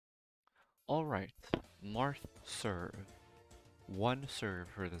Alright, Marth serve. One serve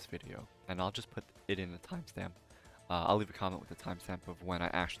for this video, and I'll just put it in the timestamp. I'll leave a comment with the timestamp of when I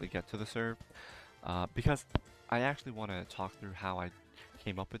actually get to the serve, because I actually want to talk through how I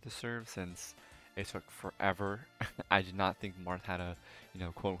came up with the serve since it took forever. I did not think Marth had a,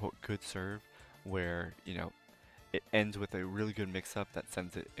 quote unquote good serve where, it ends with a really good mix-up that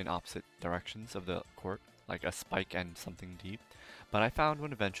sends it in opposite directions of the court, like a spike and something deep. But I found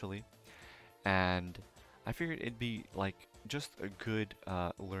one eventually, and I figured it'd be like just a good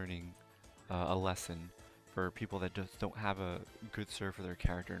learning a lesson for people that just don't have a good serve for their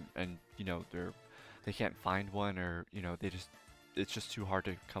character, and they can't find one, or it's just too hard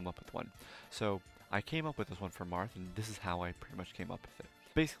to come up with one. So I came up with this one for Marth, and this is how I pretty much came up with it.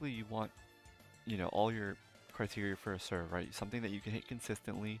 Basically, you want all your criteria for a serve, right? Something that you can hit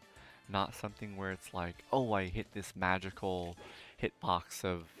consistently, not something where it's like, oh, I hit this magical hitbox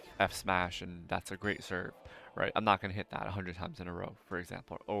of F smash and that's a great serve, right? I'm not going to hit that 100 times in a row, for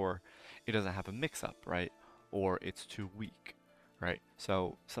example. Or it doesn't have a mix-up, right? Or it's too weak, right?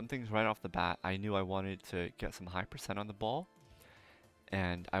 So some things right off the bat, I knew I wanted to get some high percent on the ball,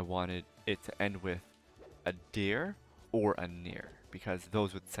 and I wanted it to end with a dare or a near, because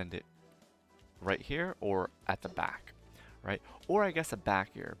those would send it right here or at the back, right? Or I guess a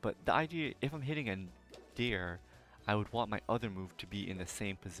back air, but the idea, if I'm hitting a dare, I would want my other move to be in the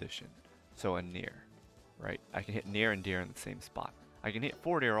same position. So a near, right? I can hit near and dare in the same spot. I can hit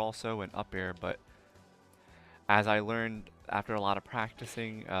forward air also and up air, but as I learned after a lot of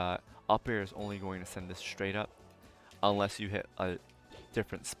practicing, up air is only going to send this straight up unless you hit a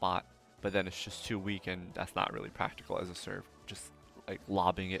different spot, but then it's just too weak and that's not really practical as a serve, just like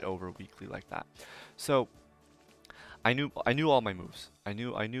lobbing it over weakly like that. So I knew all my moves. I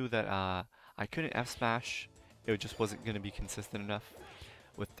knew that I couldn't F smash. It just wasn't going to be consistent enough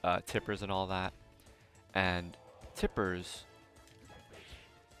with tippers and all that. And tippers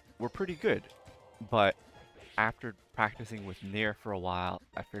were pretty good, but after practicing with Nair for a while,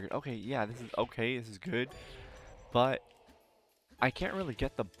 I figured, okay, yeah, this is okay, this is good, but I can't really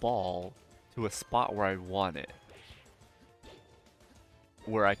get the ball to a spot where I want it,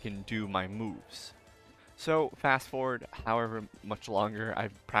 where I can do my moves. So fast forward however much longer,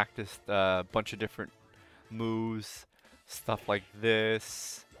 I've practiced a bunch of different moves, stuff like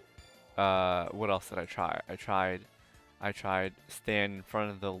this. What else did I try? I tried stand in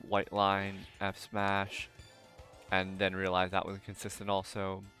front of the white line, F smash, and then realized that wasn't consistent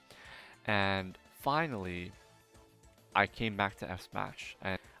also. And finally, I came back to F smash,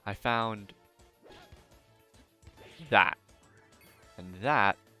 and I found that. And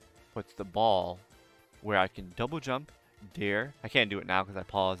that puts the ball where I can double jump, dare. I can't do it now because I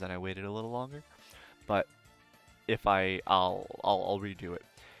paused and I waited a little longer. But if I'll redo it.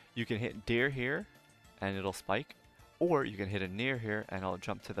 You can hit dare here and it'll spike, or you can hit a near here and I'll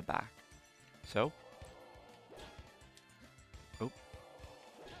jump to the back. So, oop.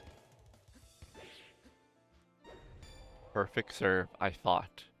 Perfect serve, I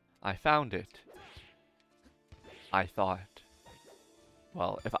thought. I found it. I thought.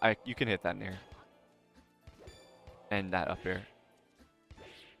 Well, you can hit that near. And that up air.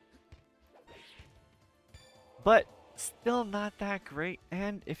 But still not that great,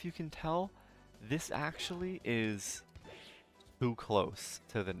 and if you can tell, this actually is too close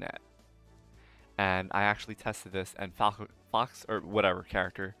to the net. And I actually tested this, and Fox, or whatever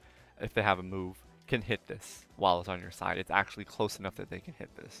character, if they have a move, can hit this while it's on your side. It's actually close enough that they can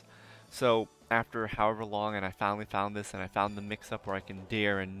hit this. So after however long, and I finally found this, and I found the mix-up where I can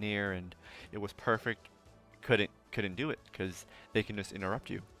dare and near, and it was perfect. Couldn't do it because they can just interrupt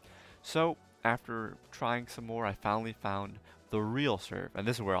you. So after trying some more, I finally found the real serve, and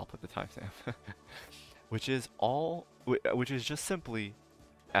this is where I'll put the timestamp, which is just simply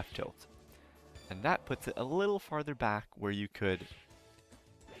F tilt, and that puts it a little farther back where you could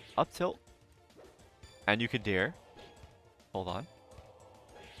up tilt, and you could dare. Hold on.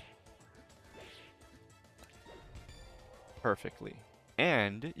 Perfectly,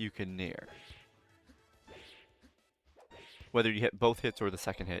 and you can near. Whether you hit both hits or the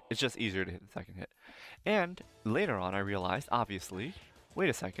second hit, it's just easier to hit the second hit. And later on I realized, obviously, wait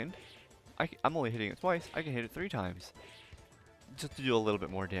a second, I'm only hitting it twice, I can hit it 3 times. Just to do a little bit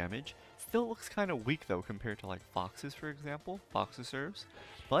more damage. Still looks kind of weak though compared to like Fox's, for example, Fox's serves.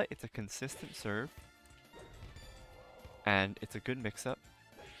 But it's a consistent serve. And it's a good mix-up.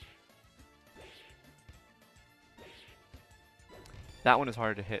 That one is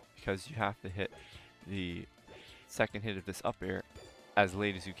harder to hit because you have to hit the second hit of this up air as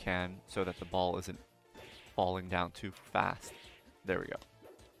late as you can so that the ball isn't falling down too fast. There we go.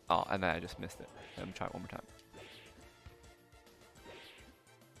 Oh, and then I just missed it. Let me try it one more time.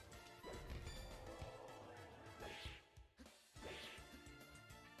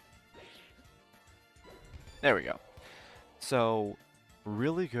 There we go. So,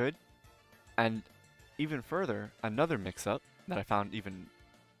 really good. And even further, another mix-up that I found even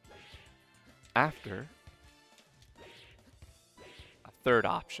after a third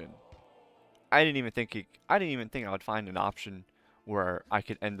option. I didn't even think I would find an option where I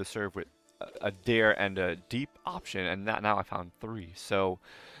could end the serve with a dare and a deep option, and now I found 3. So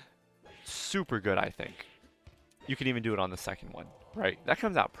super good, I think. You can even do it on the second one, right? That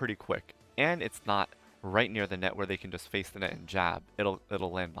comes out pretty quick, and it's not right near the net where they can just face the net and jab.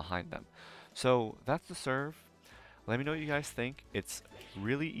 It'll land behind them. So that's the serve. Let me know what you guys think. It's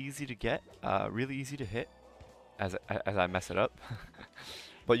really easy to get, really easy to hit as I mess it up.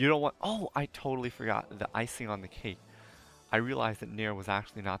 But you don't want, oh, I totally forgot the icing on the cake. I realized that Nair was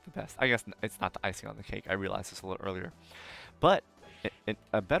actually not the best. I guess it's not the icing on the cake. I realized this a little earlier. But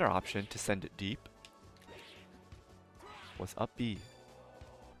a better option to send it deep was up B.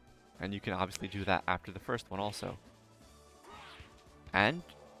 And you can obviously do that after the first one also. And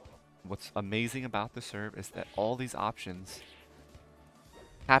what's amazing about the serve is that all these options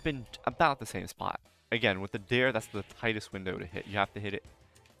happen about the same spot. Again, with the dare, that's the tightest window to hit. You have to hit it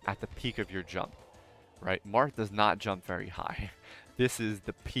at the peak of your jump, right? Marth does not jump very high. This is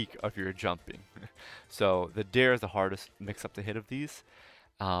the peak of your jumping. So the dare is the hardest mix-up to hit of these.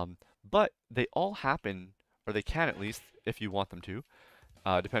 But they all happen, or they can at least, if you want them to,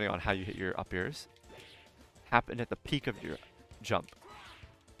 depending on how you hit your up airs, happen at the peak of your jump.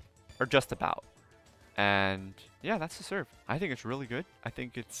 Or just about. And yeah, that's the serve. I think it's really good. I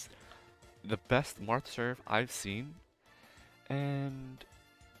think it's the best Marth serve I've seen. And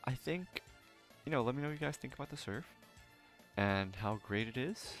I think, you know, let me know what you guys think about the serve. And how great it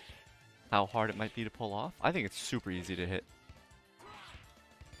is. How hard it might be to pull off. I think it's super easy to hit.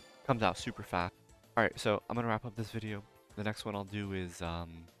 Comes out super fast. Alright, so I'm going to wrap up this video. The next one I'll do is, I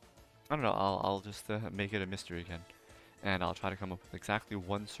don't know, I'll just make it a mystery again. And I'll try to come up with exactly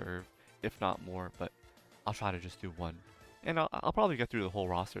one serve, if not more, but I'll try to just do one. And I'll probably get through the whole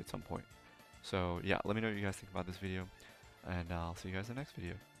roster at some point. So yeah, let me know what you guys think about this video, and I'll see you guys in the next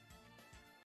video.